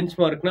ಒಂದು ಬೆಂಚ್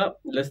ಮಾರ್ಕ್ ನ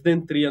ಲೆಸ್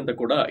ದೆನ್ 3 ಅಂತ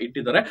ಕೂಡ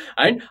ಇಟ್ಟಿದ್ದಾರೆ.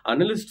 ಅಂಡ್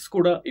ಅನಲಿಸ್ಟ್ಸ್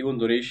ಕೂಡ ಈ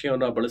ಒಂದು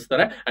ರೇಷಿಯೋನ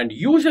ಬಳಸ್ತಾರೆ. ಅಂಡ್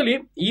ಯೂಶಲಿ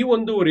ಈ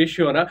ಒಂದು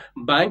ರೇಷಿಯೋನ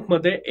ಬ್ಯಾಂಕ್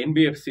ಮತ್ತೆ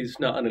NBFCs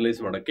ನ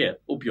ಅನಲೈಸ್ ಮಾಡಕ್ಕೆ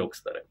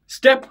ಉಪಯೋಗಿಸ್ತಾರೆ.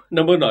 Step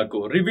number 4,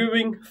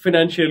 reviewing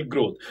financial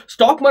growth.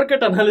 Stock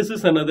market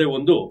analysis ಅನ್ನೋದೇ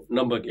ಒಂದು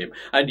ನಂಬರ್ ಗೇಮ್.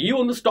 ಅಂಡ್ ಈ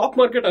ಒಂದು ಸ್ಟಾಕ್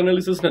ಮಾರ್ಕೆಟ್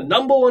ಅನಾಲಿಸಿಸ್ ನ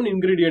ನಂಬರ್ 1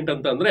 ಇಂಗ್ರೀಡಿಯಂಟ್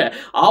ಅಂತ ಅಂದ್ರೆ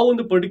ಆ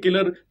ಒಂದು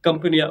ಪರ್ಟಿಕ್ಯುಲರ್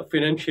ಕಂಪನಿಯ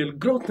ಫಿನಾನ್ಷಿಯಲ್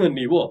ಗ್ರೋತ್ ನ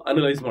ನೀವು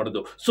ಅನಲೈಸ್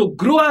ಮಾಡೋದು. ಸೊ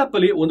ಗ್ರೋ ಆಪ್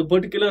ಅಲ್ಲಿ ಒಂದು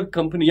ಪರ್ಟಿಕ್ಯುಲರ್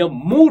ಕಂಪನಿಯ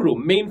 3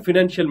 ಮೇನ್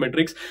ಫಿನಾನ್ಷಿಯಲ್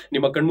ಮೆಟ್ರಿಕ್ಸ್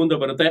ನಿಮ್ಮ ಕಣ್ಮುಂದೆ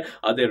ಬರುತ್ತೆ.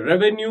 ಅದೇ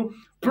revenue,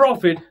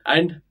 profit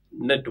and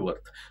net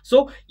worth. So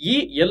ಈ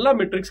ಎಲ್ಲ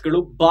ಮೆಟ್ರಿಕ್ಸ್ ಗಳು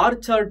ಬಾರ್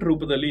ಚಾರ್ಟ್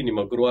ರೂಪದಲ್ಲಿ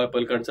ನಿಮ್ಮ ಗ್ರೋ ಆಪ್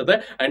ಅಲ್ಲಿ ಕಾಣಿಸುತ್ತೆ.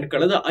 ಅಂಡ್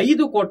ಕಳೆದ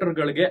 5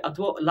 ಕ್ವಾರ್ಟರ್ಗಳಿಗೆ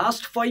ಅಥವಾ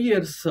ಲಾಸ್ಟ್ 5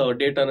 ಇಯರ್ಸ್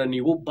ಡೇಟಾನ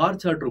ನೀವು ಬಾರ್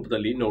ಚಾರ್ಟ್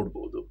ರೂಪದಲ್ಲಿ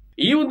ನೋಡಬಹುದು.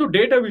 ಈ ಒಂದು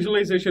ಡೇಟಾ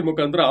ವಿಜುವಲೈಸೇಷನ್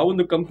ಮುಖಾಂತರ ಆ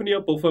ಒಂದು ಕಂಪನಿಯ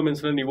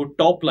ಪರ್ಫಾರ್ಮೆನ್ಸ್ ನ ನೀವು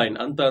ಟಾಪ್ ಲೈನ್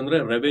ಅಂತ ಅಂದ್ರೆ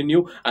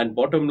ರೆವೆನ್ಯೂ ಅಂಡ್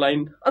ಬಾಟಮ್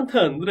ಲೈನ್ ಅಂತ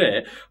ಅಂದ್ರೆ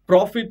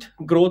profit,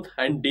 growth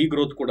and D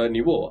growth ಕೂಡ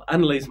ನೀವು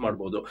ಅನಲೈಸ್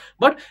ಮಾಡಬಹುದು.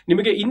 ಬಟ್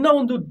ನಿಮಗೆ ಇನ್ನ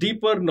ಒಂದು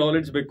ಡೀಪರ್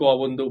ನಾಲೆಡ್ಜ್ ಬೇಕು ಆ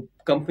ಒಂದು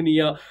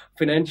ಕಂಪನಿಯ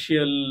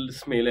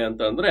ಫಿನಾನ್ಷಿಯಲ್ಸ್ ಮೇಲೆ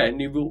ಅಂತ ಅಂದ್ರೆ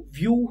ನೀವು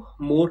ವ್ಯೂ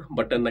ಮೋರ್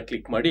ಬಟನ್ ನ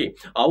ಕ್ಲಿಕ್ ಮಾಡಿ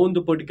ಆ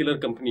ಒಂದು ಪರ್ಟಿಕ್ಯುಲರ್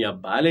ಕಂಪನಿಯ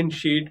balance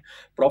sheet,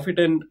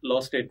 profit and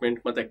loss statement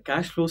ಮತ್ತೆ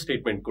ಕ್ಯಾಶ್ ಫ್ಲೋ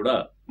ಸ್ಟೇಟ್ಮೆಂಟ್ ಕೂಡ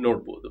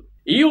ನೋಡಬಹುದು.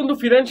 ಈ ಒಂದು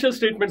ಫಿನಾನ್ಷಿಯಲ್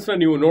ಸ್ಟೇಟ್ಮೆಂಟ್ಸ್ ನ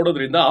ನೀವು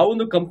ನೋಡೋದ್ರಿಂದ ಆ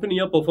ಒಂದು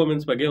ಕಂಪನಿಯ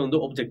ಪರ್ಫಾರ್ಮೆನ್ಸ್ ಬಗ್ಗೆ ಒಂದು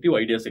ಆಬ್ಜೆಕ್ಟಿವ್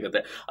ಐಡಿಯಾ ಸಿಗುತ್ತೆ.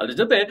 ಅದ್ರ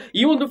ಜೊತೆ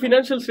ಈ ಒಂದು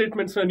ಫಿನಾನ್ಷಿಯಲ್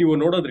ಸ್ಟೇಟ್ಮೆಂಟ್ಸ್ ನ ನೀವು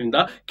ನೋಡೋದ್ರಿಂದ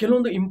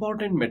ಕೆಲವೊಂದು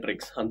ಇಂಪಾರ್ಟೆಂಟ್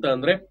ಮೆಟ್ರಿಕ್ಸ್ ಅಂತ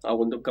ಅಂದ್ರೆ ಆ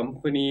ಒಂದು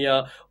ಕಂಪನಿಯ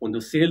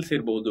ಒಂದು ಸೇಲ್ಸ್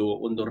ಇರಬಹುದು,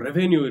 ಒಂದು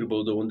ರೆವೆನ್ಯೂ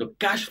ಇರಬಹುದು, ಒಂದು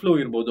ಕ್ಯಾಶ್ ಫ್ಲೋ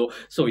ಇರಬಹುದು.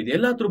 ಸೊ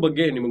ಇದೆಲ್ಲದ್ರ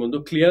ಬಗ್ಗೆ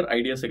ನಿಮಗೊಂದು ಕ್ಲಿಯರ್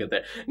ಐಡಿಯಾ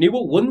ಸಿಗುತ್ತೆ. ನೀವು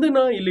ಒಂದನ್ನ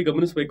ಇಲ್ಲಿ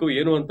ಗಮನಿಸಬೇಕು,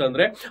 ಏನು ಅಂತ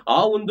ಅಂದ್ರೆ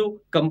ಆ ಒಂದು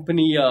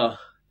ಕಂಪನಿಯ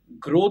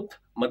ಗ್ರೋತ್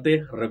ಮತ್ತೆ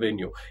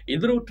ರೆವೆನ್ಯೂ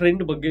ಇದ್ರ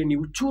ಟ್ರೆಂಡ್ ಬಗ್ಗೆ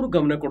ನೀವು ಚೂರು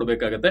ಗಮನ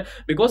ಕೊಡಬೇಕಾಗತ್ತೆ.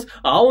 ಬಿಕಾಸ್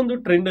ಆ ಒಂದು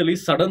ಟ್ರೆಂಡ್ ಅಲ್ಲಿ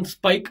ಸಡನ್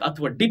ಸ್ಪೈಕ್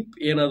ಅಥವಾ ಡಿಪ್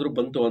ಏನಾದ್ರೂ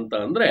ಬಂತು ಅಂತ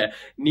ಅಂದ್ರೆ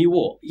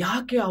ನೀವು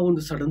ಯಾಕೆ ಆ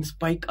ಒಂದು ಸಡನ್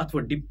ಸ್ಪೈಕ್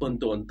ಅಥವಾ ಡಿಪ್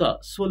ಬಂತು ಅಂತ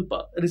ಸ್ವಲ್ಪ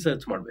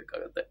ರಿಸರ್ಚ್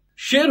ಮಾಡಬೇಕಾಗತ್ತೆ.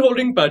 Share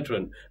holding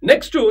pattern.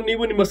 ನೆಕ್ಸ್ಟ್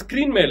ನೀವು ನಿಮ್ಮ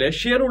ಸ್ಕ್ರೀನ್ ಮೇಲೆ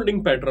ಶೇರ್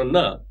ಹೋಲ್ಡಿಂಗ್ ಪ್ಯಾಟ್ರನ್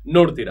ನ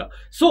ನೋಡ್ತೀರಾ.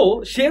 ಸೊ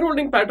ಶೇರ್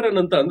ಹೋಲ್ಡಿಂಗ್ ಪ್ಯಾಟ್ರನ್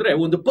ಅಂತ ಅಂದ್ರೆ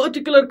ಒಂದು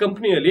ಪರ್ಟಿಕ್ಯುಲರ್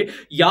ಕಂಪನಿಯಲ್ಲಿ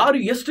ಯಾರು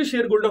ಎಷ್ಟು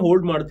ಶೇರ್ಗಳನ್ನ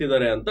ಹೋಲ್ಡ್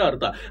ಮಾಡ್ತಿದ್ದಾರೆ ಅಂತ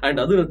ಅರ್ಥ. ಅಂಡ್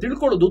ಅದನ್ನ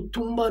ತಿಳ್ಕೊಳ್ಳೋದು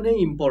ತುಂಬಾನೇ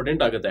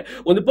ಇಂಪಾರ್ಟೆಂಟ್ ಆಗುತ್ತೆ.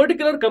 ಒಂದು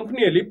ಪರ್ಟಿಕ್ಯುಲರ್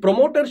ಕಂಪನಿಯಲ್ಲಿ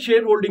ಪ್ರಮೋಟರ್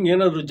ಶೇರ್ ಹೋಲ್ಡಿಂಗ್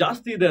ಏನಾದ್ರು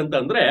ಜಾಸ್ತಿ ಇದೆ ಅಂತ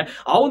ಅಂದ್ರೆ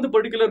ಆ ಒಂದು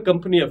ಪರ್ಟಿಕ್ಯುಲರ್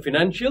ಕಂಪನಿಯ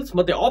ಫಿನಾನ್ಷಿಯಲ್ಸ್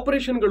ಮತ್ತೆ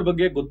ಆಪರೇಷನ್ ಗಳ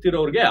ಬಗ್ಗೆ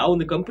ಗೊತ್ತಿರೋರಿಗೆ ಆ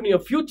ಒಂದು ಕಂಪನಿಯ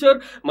ಫ್ಯೂಚರ್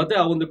ಮತ್ತೆ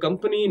ಆ ಒಂದು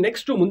ಕಂಪನಿ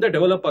ನೆಕ್ಸ್ಟ್ ಮುಂದೆ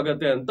ಡೆವಲಪ್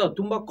ಆಗುತ್ತೆ ಅಂತ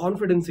ತುಂಬಾ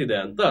ಕಾನ್ಫಿಡೆನ್ಸ್ ಇದೆ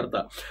ಅಂತ ಅರ್ಥ.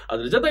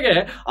 ಅದ್ರ ಜೊತೆಗೆ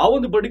ಆ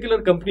ಒಂದು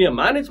ಪರ್ಟಿಕ್ಯುಲರ್ ಕಂಪನಿಯ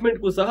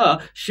ಮ್ಯಾನೇಜ್ಮೆಂಟ್ಗೂ ಸಹ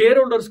ಶೇರ್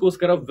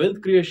ಹೋಲ್ಡರ್ಸ್ಗೋಸ್ಕರ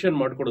ವೆಲ್ತ್ ಕ್ರಿಯೇಷನ್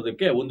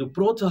ಮಾಡ್ಕೊಡೋದಕ್ಕೆ ಒಂದು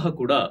ಪ್ರೋತ್ಸಾಹ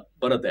ಕೂಡ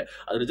ಬರುತ್ತೆ.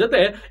 ಅದ್ರ ಜೊತೆ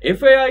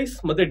FIIs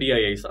ಮತ್ತೆ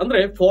DIIs ಅಂದ್ರೆ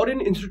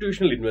ಫಾರಿನ್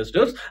ಇನ್ಸ್ಟಿಟ್ಯೂಷನಲ್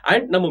ಇನ್ವೆಸ್ಟರ್ಸ್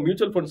ಅಂಡ್ ನಮ್ಮ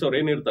ಮ್ಯೂಚುವಲ್ ಫಂಡ್ಸ್ ಅವ್ರು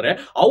ಏನಿರ್ತಾರೆ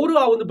ಅವರು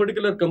ಆ ಒಂದು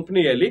ಪರ್ಟಿಕ್ಯುಲರ್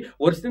ಕಂಪನಿಯಲ್ಲಿ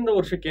ವರ್ಷದಿಂದ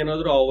ವರ್ಷಕ್ಕೆ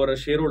ಏನಾದರೂ ಅವರ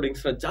ಶೇರ್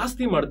ಹೋಲ್ಡಿಂಗ್ಸ್ ನ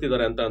ಜಾಸ್ತಿ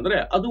ಮಾಡ್ತಿದ್ದಾರೆ ಅಂತ ಅಂದ್ರೆ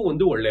ಅದು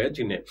ಒಂದು ಒಳ್ಳೆಯ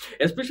ಚಿಹ್ನೆ.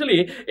 ಎಸ್ಪೆಷಲಿ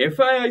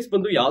FIIs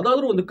ಬಂದು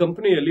ಯಾವ್ದಾದ್ರು ಒಂದು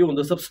ಕಂಪನಿಯಲ್ಲಿ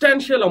ಒಂದು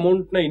ಸಬ್ಸ್ಟಾನ್ಷಿಯಲ್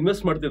ಅಮೌಂಟ್ ನ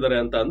ಇನ್ವೆಸ್ಟ್ ಮಾಡ್ತಿದ್ದಾರೆ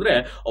ಅಂತ ಅಂದ್ರೆ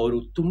ಅವರು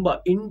ತುಂಬಾ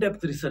ಇನ್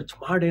ಡೆಪ್ತ್ ರಿಸರ್ಚ್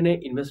ಮಾಡೇನೆ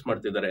ಇನ್ವೆಸ್ಟ್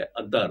ಮಾಡ್ತಿದ್ದಾರೆ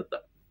ಅಂತ ಅರ್ಥ.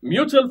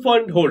 Mutual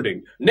fund holding.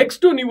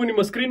 ನೆಕ್ಸ್ಟ್ ನೀವು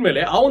ನಿಮ್ಮ ಸ್ಕ್ರೀನ್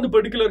ಮೇಲೆ ಆ ಒಂದು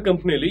ಪರ್ಟಿಕ್ಯುಲರ್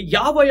ಕಂಪನಿಯಲ್ಲಿ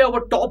ಯಾವ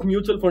ಟಾಪ್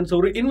ಮ್ಯೂಚುವಲ್ ಫಂಡ್ಸ್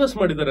ಅವರು ಇನ್ವೆಸ್ಟ್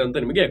ಮಾಡಿದ್ದಾರೆ ಅಂತ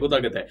ನಿಮಗೆ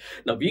ಗೊತ್ತಾಗುತ್ತೆ.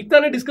 ನಾವು ಈಗ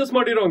ತಾನೇ ಡಿಸ್ಕಸ್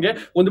ಮಾಡಿರೋಂಗೆ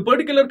ಒಂದು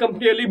ಪರ್ಟಿಕ್ಯುಲರ್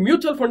ಕಂಪನಿಯಲ್ಲಿ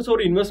ಮ್ಯೂಚುವಲ್ ಫಂಡ್ಸ್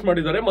ಅವರು ಇನ್ವೆಸ್ಟ್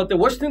ಮಾಡಿದ್ದಾರೆ ಮತ್ತೆ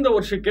ವರ್ಷದಿಂದ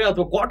ವರ್ಷಕ್ಕೆ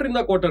ಅಥವಾ ಕ್ವಾರ್ಟರ್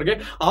ಕ್ವಾರ್ಟರ್ಗೆ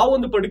ಆ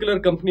ಒಂದು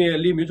ಪರ್ಟಿಕ್ಯುಲರ್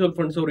ಕಂಪನಿಯಲ್ಲಿ ಮ್ಯೂಚುವಲ್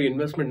ಫಂಡ್ಸ್ ಅವರು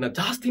ಇನ್ವೆಸ್ಟ್ಮೆಂಟ್ ನ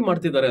ಜಾಸ್ತಿ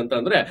ಮಾಡ್ತಿದ್ದಾರೆ ಅಂತ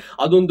ಅಂದ್ರೆ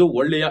ಅದೊಂದು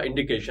ಒಳ್ಳೆಯ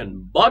indication.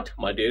 But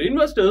my dear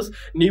investors,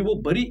 ನೀವು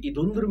ಬರೀ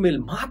ಇದೊಂದ್ರ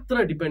ಮೇಲೆ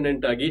ಮಾತ್ರ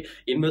ಡಿಪೆಂಡೆಂಟ್ ಆಗಿ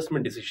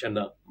ಇನ್ವೆಸ್ಟ್ಮೆಂಟ್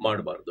ಡಿಸಿಷನ್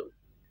ಮಾಡಬಾರದು.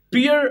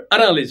 Pear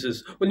analysis.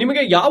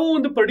 ನಿಮಗೆ ಯಾವ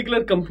ಒಂದು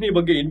ಪರ್ಟಿಕ್ಯುಲರ್ ಕಂಪನಿ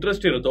ಬಗ್ಗೆ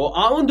ಇಂಟ್ರೆಸ್ಟ್ ಇರುತ್ತೋ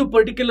ಆ ಒಂದು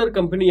ಪರ್ಟಿಕ್ಯುಲರ್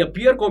ಕಂಪನಿಯ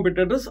ಪಿಯರ್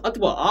ಕಾಂಪಿಟೇಟರ್ಸ್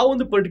ಅಥವಾ ಆ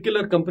ಒಂದು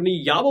ಪರ್ಟಿಕ್ಯುಲರ್ ಕಂಪನಿ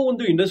ಯಾವ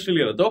ಒಂದು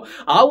ಇಂಡಸ್ಟ್ರಿಯಲ್ಲಿ ಇರುತ್ತೋ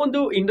ಆ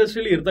ಒಂದು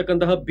ಇಂಡಸ್ಟ್ರಿಯಲ್ಲಿ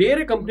ಇರತಕ್ಕಂತಹ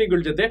ಬೇರೆ ಕಂಪನಿಗಳ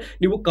ಜೊತೆ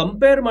ನೀವು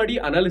ಕಂಪೇರ್ ಮಾಡಿ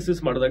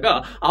ಅನಾಲಿಸಿಸ್ ಮಾಡಿದಾಗ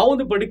ಆ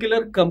ಒಂದು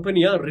ಪರ್ಟಿಕ್ಯುಲರ್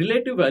ಕಂಪನಿಯ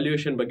ರಿಲೇಟಿವ್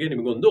ವ್ಯಾಲ್ಯೂಯೇಷನ್ ಬಗ್ಗೆ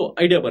ನಿಮಗೊಂದು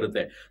ಐಡಿಯಾ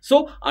ಬರುತ್ತೆ. So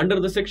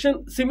under the section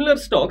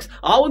similar stocks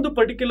ಆ ಒಂದು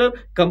ಪರ್ಟಿಕ್ಯುಲರ್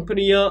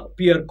ಕಂಪನಿಯ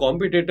ಪಿಯರ್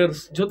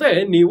ಕಾಂಪಿಟೇಟರ್ಸ್ ಜೊತೆ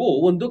ನೀವು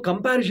ಒಂದು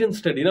ಕಂಪ್ಯಾರಿಸನ್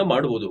ಸ್ಟಡಿನ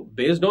ಮಾಡಬಹುದು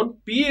based on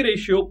PE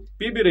ratio,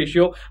 PB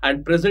ratio and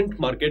present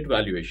market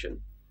valuation.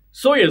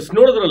 So S,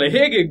 ನೋಡಿದ್ರಲ್ಲ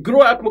ಹೇಗೆ ಗ್ರೋ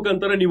ಆಪ್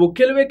ಮುಖಾಂತರ ನೀವು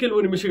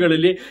ಕೆಲವು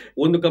ನಿಮಿಷಗಳಲ್ಲಿ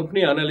ಒಂದು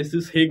ಕಂಪನಿ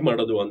ಅನಾಲಿಸಿಸ್ ಹೇಗೆ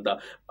ಮಾಡೋದು ಅಂತ.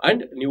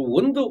 ಅಂಡ್ ನೀವು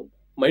ಒಂದು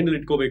ಮೈಂಡ್ ಅಲ್ಲಿ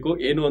ಇಟ್ಕೋಬೇಕು,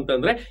 ಏನು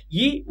ಅಂತಂದ್ರೆ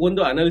ಈ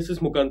ಒಂದು ಅನಾಲಿಸಿಸ್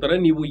ಮುಖಾಂತರ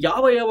ನೀವು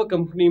ಯಾವ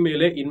ಕಂಪನಿ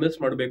ಮೇಲೆ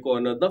ಇನ್ವೆಸ್ಟ್ ಮಾಡಬೇಕು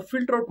ಅನ್ನೋದನ್ನ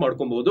ಫಿಲ್ಟರ್ ಔಟ್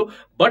ಮಾಡ್ಕೊಬಹುದು.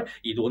 ಬಟ್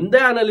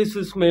ಇದೊಂದೇ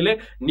ಅನಾಲಿಸಿಸ್ ಮೇಲೆ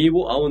ನೀವು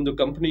ಆ ಒಂದು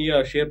ಕಂಪನಿಯ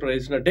ಶೇರ್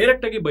ಪ್ರೈಸ್ ನ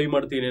ಡೈರೆಕ್ಟ್ ಆಗಿ ಬೈ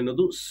ಮಾಡ್ತೀನಿ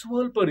ಅನ್ನೋದು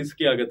ಸ್ವಲ್ಪ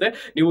ರಿಸ್ಕಿ ಆಗುತ್ತೆ.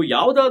 ನೀವು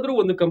ಯಾವ್ದಾದ್ರೂ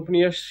ಒಂದು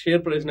ಕಂಪನಿಯ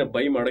ಶೇರ್ ಪ್ರೈಸ್ ನ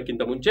ಬೈ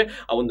ಮಾಡೋಕ್ಕಿಂತ ಮುಂಚೆ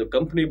ಆ ಒಂದು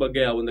ಕಂಪನಿ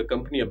ಬಗ್ಗೆ, ಆ ಒಂದು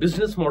ಕಂಪನಿಯ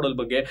ಬಿಸ್ನೆಸ್ ಮಾಡೆಲ್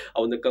ಬಗ್ಗೆ, ಆ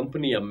ಒಂದು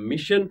ಕಂಪನಿಯ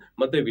ಮಿಷನ್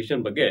ಮತ್ತೆ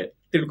ವಿಷನ್ ಬಗ್ಗೆ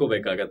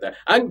ತಿಳ್ಕೋಬೇಕಾಗತ್ತೆ.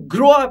 ಅಂಡ್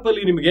ಗ್ರೋ ಆಪ್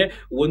ಅಲ್ಲಿ ನಿಮಗೆ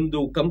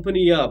ಒಂದು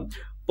ಕಂಪನಿಯ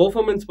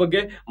ಪರ್ಫಾರ್ಮೆನ್ಸ್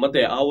ಬಗ್ಗೆ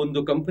ಮತ್ತೆ ಆ ಒಂದು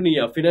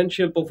ಕಂಪನಿಯ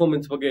ಫಿನಾನ್ಷಿಯಲ್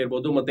ಪರ್ಫಾರ್ಮೆನ್ಸ್ ಬಗ್ಗೆ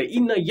ಇರ್ಬೋದು, ಮತ್ತೆ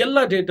ಇನ್ನ ಎಲ್ಲ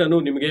ಡೇಟಾನು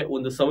ನಿಮಗೆ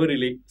ಒಂದು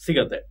ಸಮರಿಲಿ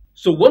ಸಿಗತ್ತೆ.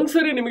 ಸೊ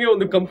ಒಂದ್ಸರಿ ನಿಮಗೆ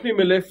ಒಂದು ಕಂಪನಿ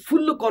ಮೇಲೆ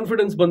ಫುಲ್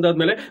ಕಾನ್ಫಿಡೆನ್ಸ್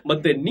ಬಂದಾದ್ಮೇಲೆ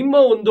ಮತ್ತೆ ನಿಮ್ಮ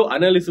ಒಂದು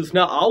ಅನಾಲಿಸಿಸ್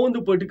ನ ಆ ಒಂದು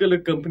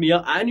ಪರ್ಟಿಕ್ಯುಲರ್ ಕಂಪನಿಯ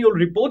ಆನ್ಯುವಲ್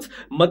ರಿಪೋರ್ಟ್ಸ್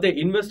ಮತ್ತೆ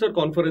ಇನ್ವೆಸ್ಟರ್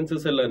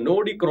ಕಾನ್ಫರೆನ್ಸಸ್ ಎಲ್ಲ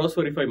ನೋಡಿ ಕ್ರಾಸ್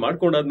ವೆರಿಫೈ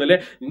ಮಾಡ್ಕೊಂಡಾದ್ಮೇಲೆ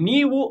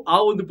ನೀವು ಆ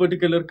ಒಂದು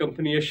ಪರ್ಟಿಕ್ಯುಲರ್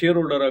ಕಂಪನಿಯ ಶೇರ್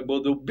ಹೋಲ್ಡರ್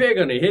ಆಗ್ಬಹುದು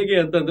ಬೇಗನೆ. ಹೇಗೆ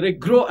ಅಂತಂದ್ರೆ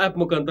ಗ್ರೋ ಆಪ್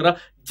ಮುಖಾಂತರ,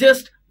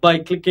 just by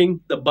ಕ್ಲಿಕಿಂಗ್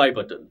the by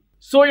button.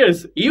 So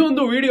S, ಈ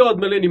ಒಂದು ವಿಡಿಯೋ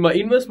ಆದ್ಮೇಲೆ ನಿಮ್ಮ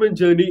ಇನ್ವೆಸ್ಟ್ಮೆಂಟ್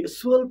ಜರ್ನಿ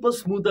ಸ್ವಲ್ಪ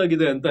ಸ್ಮೂತ್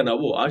ಆಗಿದೆ ಅಂತ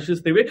ನಾವು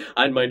ಆಶಿಸ್ತೀವಿ.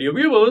 ಅಂಡ್ ಮೈ ಡಿಯರ್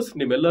ವ್ಯೂವರ್ಸ್,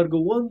 ನಿಮ್ಮೆಲ್ಲರಿಗೂ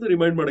ಒಂದು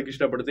ರಿಮೈಂಡ್ ಮಾಡಕ್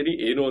ಇಷ್ಟಪಡ್ತೀನಿ.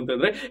 ಏನು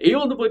ಅಂತಂದ್ರೆ ಈ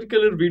ಒಂದು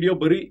ಪರ್ಟಿಕ್ಯುಲರ್ ವಿಡಿಯೋ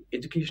ಬರೀ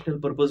ಎಜುಕೇಶನಲ್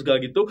ಪರ್ಪಸ್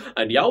ಗಾಗಿತ್ತು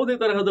ಅಂಡ್ ಯಾವುದೇ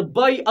ತರಹದ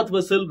ಬೈ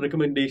ಅಥವಾ ಸೆಲ್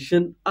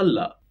ರೆಕಮೆಂಡೇಶನ್ ಅಲ್ಲ.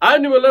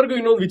 ಅಂಡ್ ನೀವೆಲ್ಲರಿಗೂ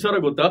ಇನ್ನೊಂದು ವಿಚಾರ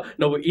ಗೊತ್ತಾ,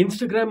 ನಾವು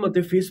ಇನ್ಸ್ಟಾಗ್ರಾಮ್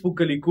ಮತ್ತೆ ಫೇಸ್ಬುಕ್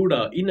ಅಲ್ಲಿ ಕೂಡ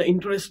ಇನ್ನ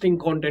ಇಂಟ್ರೆಸ್ಟಿಂಗ್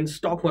ಕಾಂಟೆಂಟ್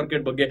ಸ್ಟಾಕ್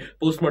ಮಾರ್ಕೆಟ್ ಬಗ್ಗೆ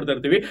ಪೋಸ್ಟ್ ಮಾಡ್ತಾ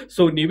ಇರ್ತೀವಿ.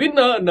 ಸೊ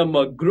ನೀವಿನ್ನ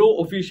ನಮ್ಮ ಗ್ರೋ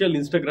ಅಫಿಷಿಯಲ್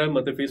ಇನ್ಸ್ಟಾಗ್ರಾಮ್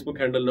ಮತ್ತೆ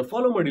ಫೇಸ್ಬುಕ್ ಹ್ಯಾಂಡಲ್ ನ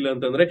ಫಾಲೋ ಮಾಡಿಲ್ಲ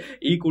ಅಂತಂದ್ರೆ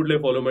ಈ ಕೂಡಲೇ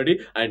ಫಾಲೋ ಮಾಡಿ.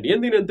 ಅಂಡ್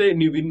ಎಂದಿನಂತೆ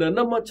ನೀವಿನ್ನ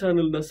ನಮ್ಮ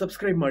ಚಾನೆಲ್ ನ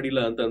ಸಬ್ಸ್ಕ್ರೈಬ್ ಮಾಡಿಲ್ಲ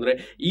ಅಂತಂದ್ರೆ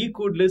ಈ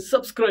ಕೂಡಲೇ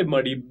ಸಬ್ಸ್ಕ್ರೈಬ್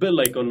ಮಾಡಿ,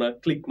 ಬೆಲ್ ಐಕಾನ್ ನ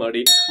ಕ್ಲಿಕ್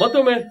ಮಾಡಿ.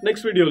 ಮತ್ತೊಮ್ಮೆ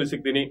ನೆಕ್ಸ್ಟ್ ವಿಡಿಯೋಲಿ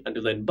ಸಿಗ್ತೀನಿ.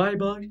 Until then, bye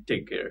bye,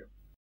 take care.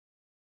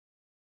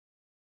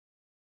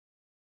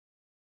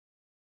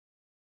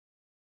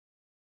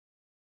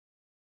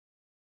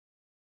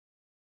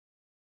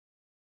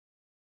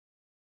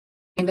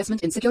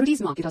 Investment in securities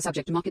market are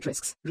subject to market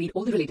risks. Read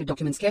all the related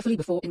documents carefully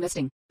before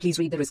investing. Please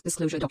read the risk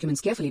disclosure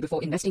documents carefully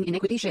before investing in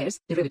equity shares,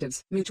 derivatives,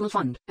 mutual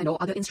fund, and or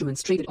other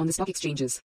instruments traded on the stock exchanges.